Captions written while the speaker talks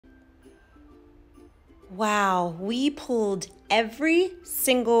Wow, we pulled every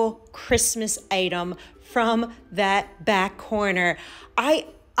single Christmas item from that back corner. I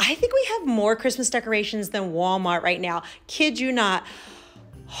think we have more Christmas decorations than Walmart right now. Kid you not.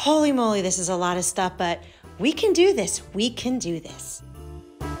 Holy moly, this is a lot of stuff, but we can do this. We can do this.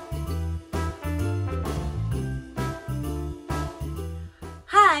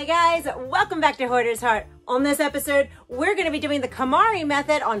 Hi guys, welcome back to Hoarder's Heart. On this episode, we're going to be doing the KonMari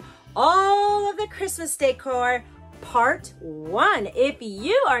Method on all of the Christmas decor, part 1. If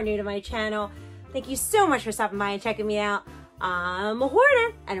you are new to my channel, thank you so much for stopping by and checking me out. I'm a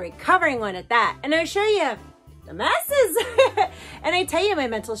hoarder and a recovering one at that, and I show you the messes and I tell you my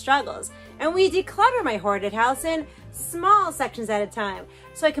mental struggles, and we declutter my hoarded house in small sections at a time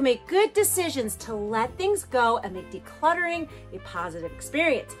so I can make good decisions to let things go and make decluttering a positive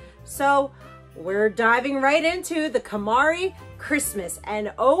experience. So we're diving right into the KonMari Christmas,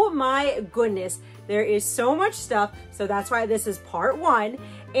 and oh my goodness, there is so much stuff. So that's why this is part 1.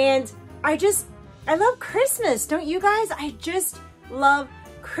 And I love Christmas, don't you guys? I just love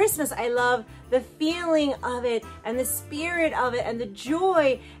Christmas. I love the feeling of it and the spirit of it and the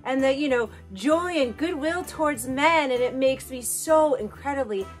joy and the, joy and goodwill towards men. And it makes me so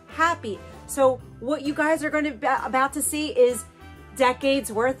incredibly happy. So what you guys are going to about to see is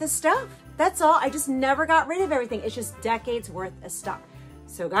decades worth of stuff. That's all. I just never got rid of everything. It's just decades worth of stuff.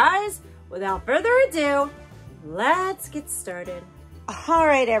 So guys, without further ado, let's get started. All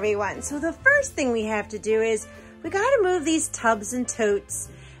right, everyone. So the first thing we have to do is we got to move these tubs and totes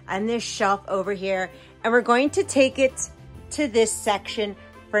and this shelf over here, and we're going to take it to this section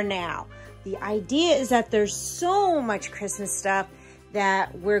for now. The idea is that there's so much Christmas stuff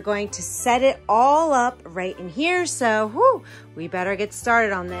that we're going to set it all up right in here. So we better get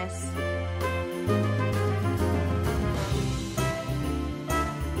started on this.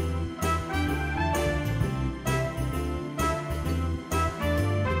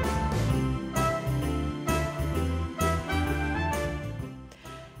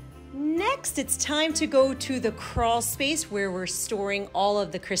 Next, it's time to go to the crawl space where we're storing all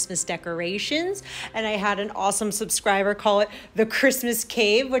of the Christmas decorations. And I had an awesome subscriber call it the Christmas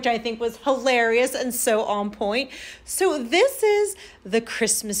cave, which I think was hilarious and so on point. So this is the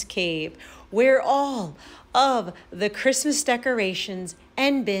Christmas cave, where all of the Christmas decorations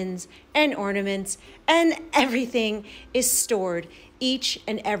and bins and ornaments and everything is stored each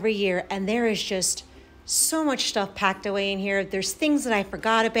and every year. And there is just so much stuff packed away in here. There's things that I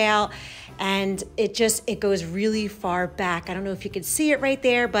forgot about, and it goes really far back. I don't know if you can see it right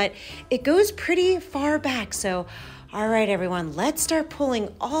there, but it goes pretty far back. So, all right, everyone, let's start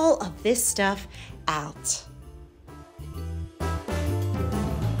pulling all of this stuff out.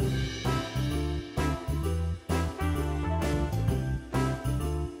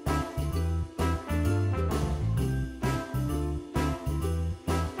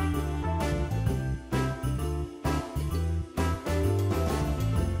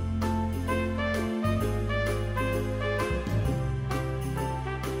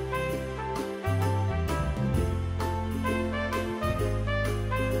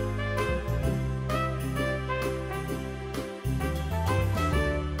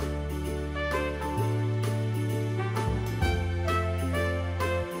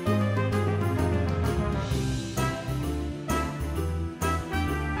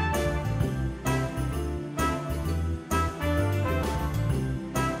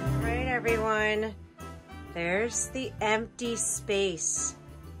 Everyone, there's the empty space.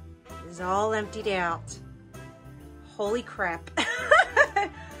 It's all emptied out. Holy crap.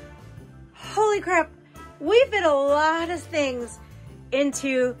 Holy crap. We fit a lot of things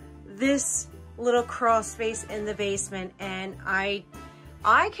into this little crawl space in the basement, and I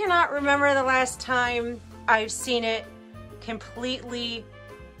cannot remember the last time I've seen it completely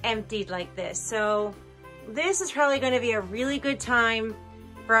emptied like this. So this is probably going to be a really good time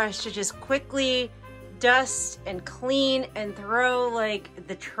for us to just quickly dust and clean and throw like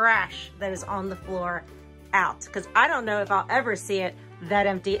the trash that is on the floor out, because I don't know if I'll ever see it that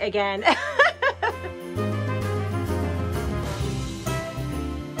empty again.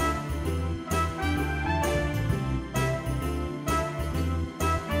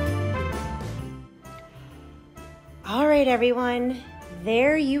 All right, everyone,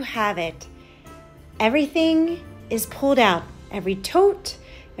 there you have it. Everything is pulled out. Every tote,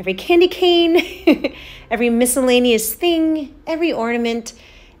 every candy cane, every miscellaneous thing, every ornament,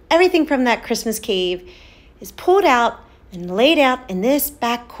 everything from that Christmas cave is pulled out and laid out in this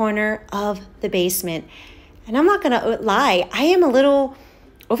back corner of the basement. And I'm not gonna lie, I am a little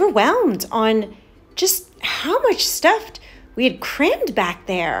overwhelmed on just how much stuff we had crammed back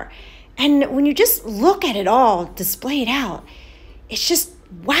there. And when you just look at it all displayed out, it's just,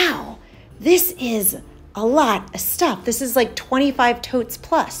 wow, this is a lot of stuff. This is like 25 totes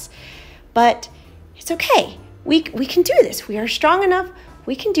plus, but it's okay. We can do this. We are strong enough.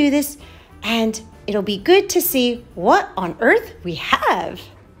 We can do this, and it'll be good to see what on earth we have.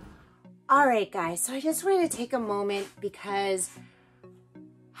 All right, guys, so I just wanted to take a moment because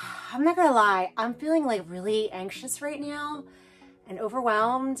I'm not gonna lie, I'm feeling like really anxious right now and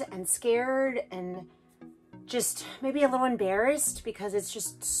overwhelmed and scared and just maybe a little embarrassed because it's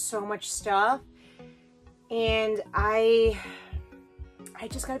just so much stuff. And I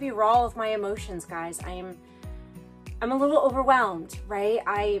just gotta be raw with my emotions, guys. I'm a little overwhelmed, right?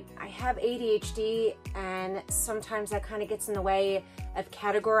 I have ADHD, and sometimes that kind of gets in the way of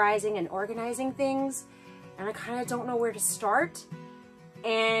categorizing and organizing things, and I kind of don't know where to start.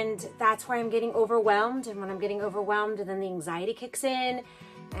 And that's why I'm getting overwhelmed. And when I'm getting overwhelmed, then the anxiety kicks in.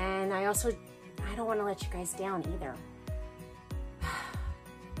 And I don't want to let you guys down either.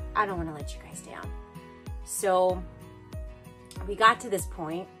 I don't want to let you guys down. So we got to this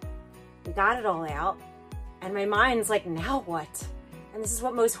point. We got it all out. And my mind's like, now what? And this is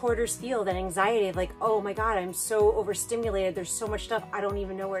what most hoarders feel, that anxiety of like, oh my God, I'm so overstimulated. There's so much stuff. I don't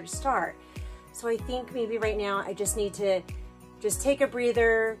even know where to start. So I think maybe right now I just need to just take a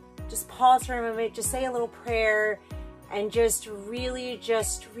breather, just pause for a moment, just say a little prayer, and just really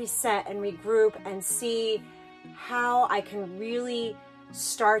just reset and regroup and see how I can really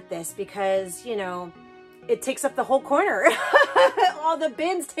start this, because, you know, it takes up the whole corner. All the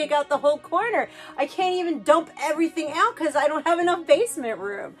bins take out the whole corner. I can't even dump everything out because I don't have enough basement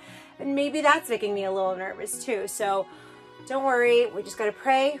room. And maybe that's making me a little nervous too. So don't worry, we just gotta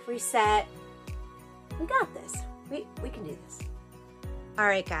pray, reset. We got this. We can do this. All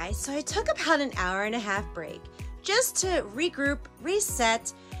right, guys, so I took about an hour and a half break just to regroup,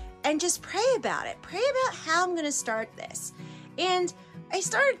 reset, and just pray about it. Pray about how I'm gonna start this. And I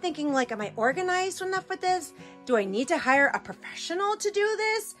started thinking, like, am I organized enough with this? Do I need to hire a professional to do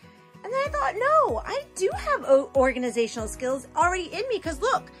this? And then I thought, no, I do have organizational skills already in me, because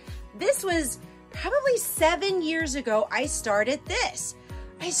look, this was probably 7 years ago I started this.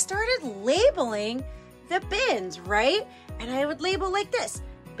 I started labeling the bins, right? And I would label like this: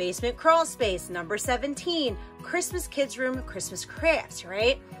 basement crawl space, number 17, Christmas kids room, Christmas crafts,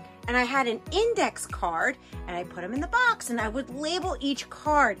 right? And I had an index card, and I put them in the box, and I would label each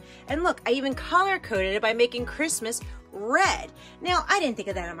card. And look, I even color coded it by making Christmas red. Now, I didn't think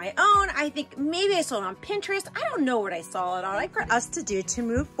of that on my own. I think maybe I saw it on Pinterest. I don't know what I saw it on. Like, for us to do to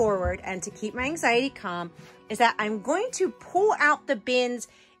move forward and to keep my anxiety calm is that I'm going to pull out the bins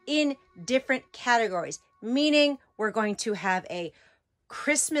in different categories, meaning we're going to have a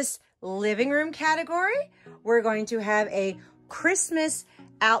Christmas living room category. We're going to have a Christmas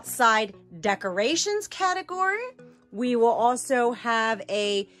outside decorations category. We will also have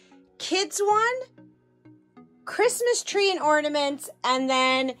a kids one, Christmas tree and ornaments, and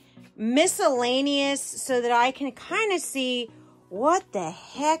then miscellaneous, so that I can kind of see what the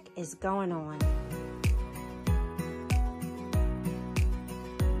heck is going on.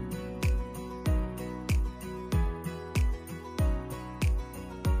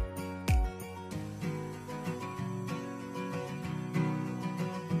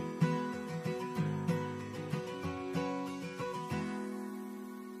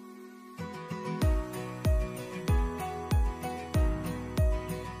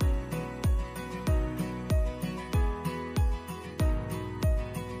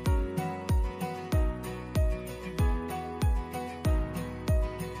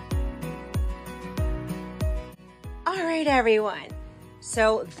 All right, everyone.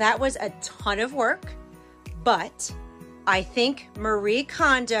 So that was a ton of work, but I think Marie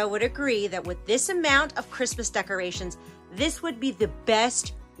Kondo would agree that with this amount of Christmas decorations, this would be the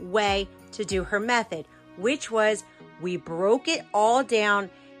best way to do her method, which was we broke it all down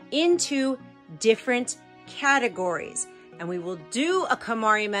into different categories. And we will do a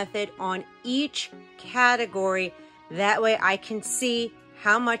KonMari method on each category. That way I can see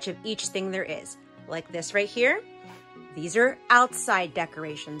how much of each thing there is. Like this right here. These are outside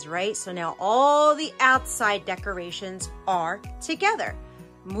decorations, right? So now all the outside decorations are together.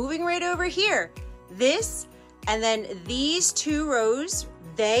 Moving right over here, this, and then these two rows,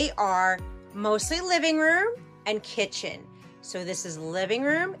 they are mostly living room and kitchen. So this is living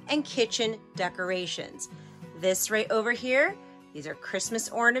room and kitchen decorations. This right over here, these are Christmas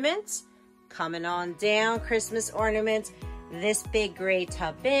ornaments. Coming on down, Christmas ornaments. This big gray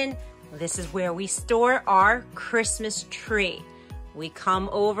tub bin, this is where we store our Christmas tree. We come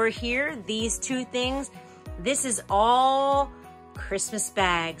over here, these two things. This is all Christmas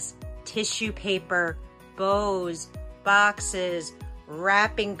bags, tissue paper, bows, boxes,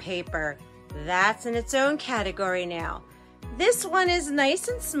 wrapping paper. That's in its own category now. This one is nice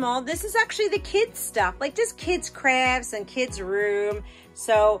and small. This is actually the kids stuff, like just kids crafts and kids room.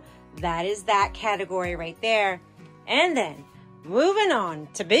 So that is that category right there. And then moving on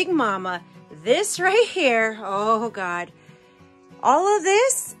to Big Mama, this right here, oh God. All of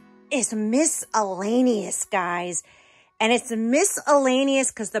this is miscellaneous, guys. And it's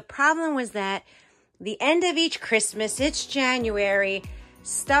miscellaneous because the problem was that the end of each Christmas, it's January,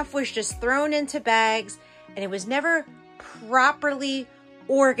 stuff was just thrown into bags and it was never properly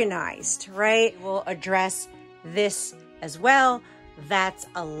organized, right? We'll address this as well. That's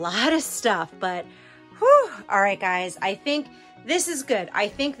a lot of stuff, but whew. All right, guys, I think this is good. I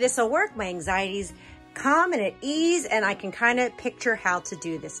think this will work. My anxiety's calm and at ease, and I can kind of picture how to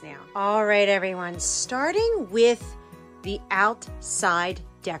do this now. All right, everyone, starting with the outside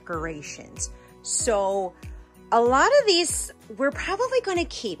decorations. So a lot of these we're probably going to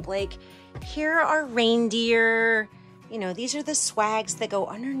keep. Like here are reindeer. You know, these are the swags that go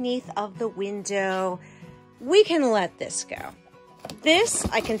underneath of the window. We can let this go. This,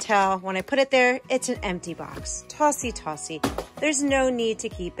 I can tell when I put it there, it's an empty box. Tossy. There's no need to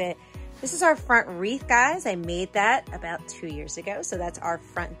keep it. This is our front wreath, guys. I made that about 2 years ago. So that's our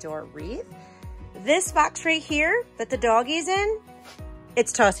front door wreath. This box right here that the doggy's in,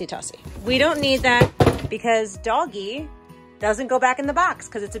 it's tossy. We don't need that because doggy doesn't go back in the box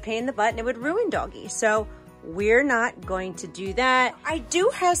because it's a pain in the butt and it would ruin doggy. So we're not going to do that. I do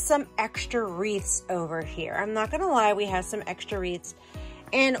have some extra wreaths over here. I'm not gonna lie, we have some extra wreaths.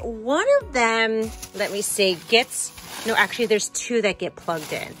 And one of them, let me see, no, actually there's two that get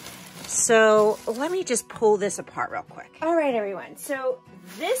plugged in. So let me just pull this apart real quick. All right, everyone. So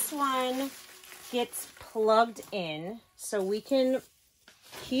this one gets plugged in. So we can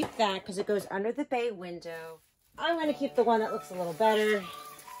keep that because it goes under the bay window. I'm gonna keep the one that looks a little better.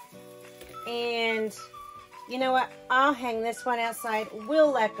 And you know what? I'll hang this one outside.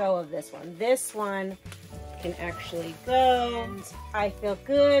 We'll let go of this one. This one can actually go. And I feel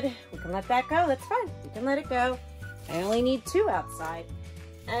good. We can let that go. That's fine. We can let it go. I only need two outside.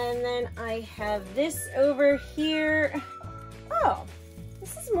 And then I have this over here. Oh,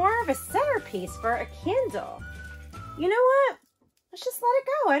 this is more of a centerpiece for a candle. You know what? Let's just let it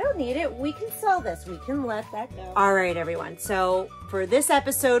go. I don't need it. We can sell this. We can let that go. All right, everyone. So for this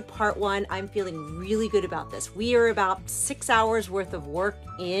episode, part one, I'm feeling really good about this. We are about 6 hours worth of work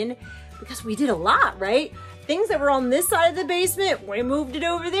in because we did a lot, right? Things that were on this side of the basement, we moved it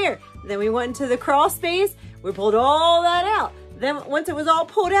over there. Then we went into the crawl space. We pulled all that out. Then once it was all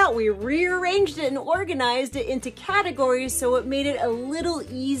pulled out, we rearranged it and organized it into categories so it made it a little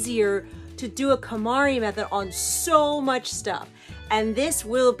easier to do a KonMari method on so much stuff. And this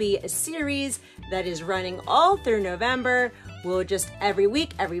will be a series that is running all through November. We'll just every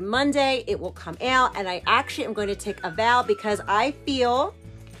week, every Monday, it will come out. And I actually am going to take a vow because I feel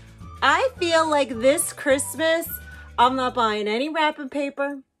like this Christmas, I'm not buying any wrapping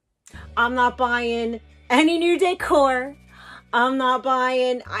paper. I'm not buying any new decor. I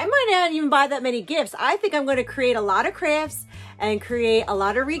might not even buy that many gifts. I think I'm going to create a lot of crafts and create a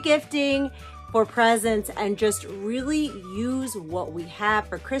lot of regifting for presents and just really use what we have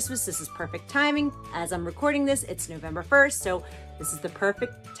for Christmas. This is perfect timing. As I'm recording this, it's November 1st, so this is the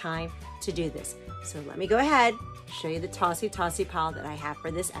perfect time to do this. So let me go ahead, show you the tossy pile that I have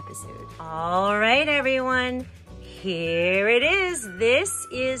for this episode. All right, everyone, here it is. This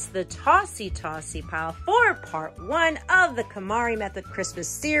is the tossy pile for part one of the KonMari Method Christmas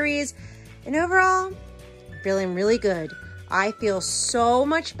series. And overall, feeling really good. I feel so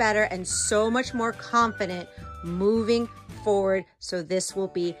much better and so much more confident moving forward. So this will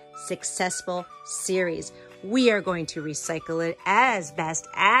be a successful series. We are going to recycle it as best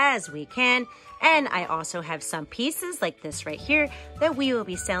as we can. And I also have some pieces like this right here that we will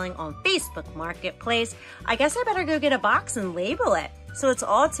be selling on Facebook Marketplace. I guess I better go get a box and label it so it's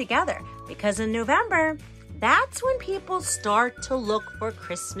all together, because in November, that's when people start to look for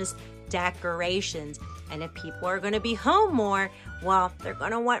Christmas decorations. And if people are going to be home more, well, they're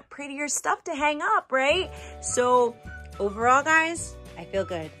going to want prettier stuff to hang up, right? So overall, guys, I feel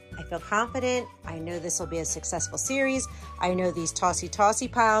good. I feel confident. I know this will be a successful series. I know these tossy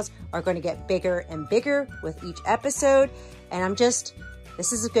piles are going to get bigger and bigger with each episode. And this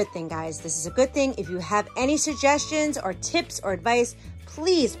is a good thing, guys. This is a good thing. If you have any suggestions or tips or advice,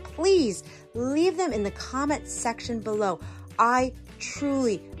 please leave them in the comment section below. I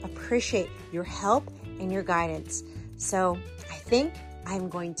truly appreciate your help and your guidance. So I think I'm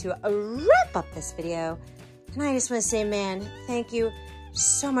going to wrap up this video. And I just want to say, man, thank you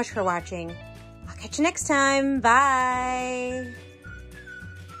so much for watching. I'll catch you next time. Bye.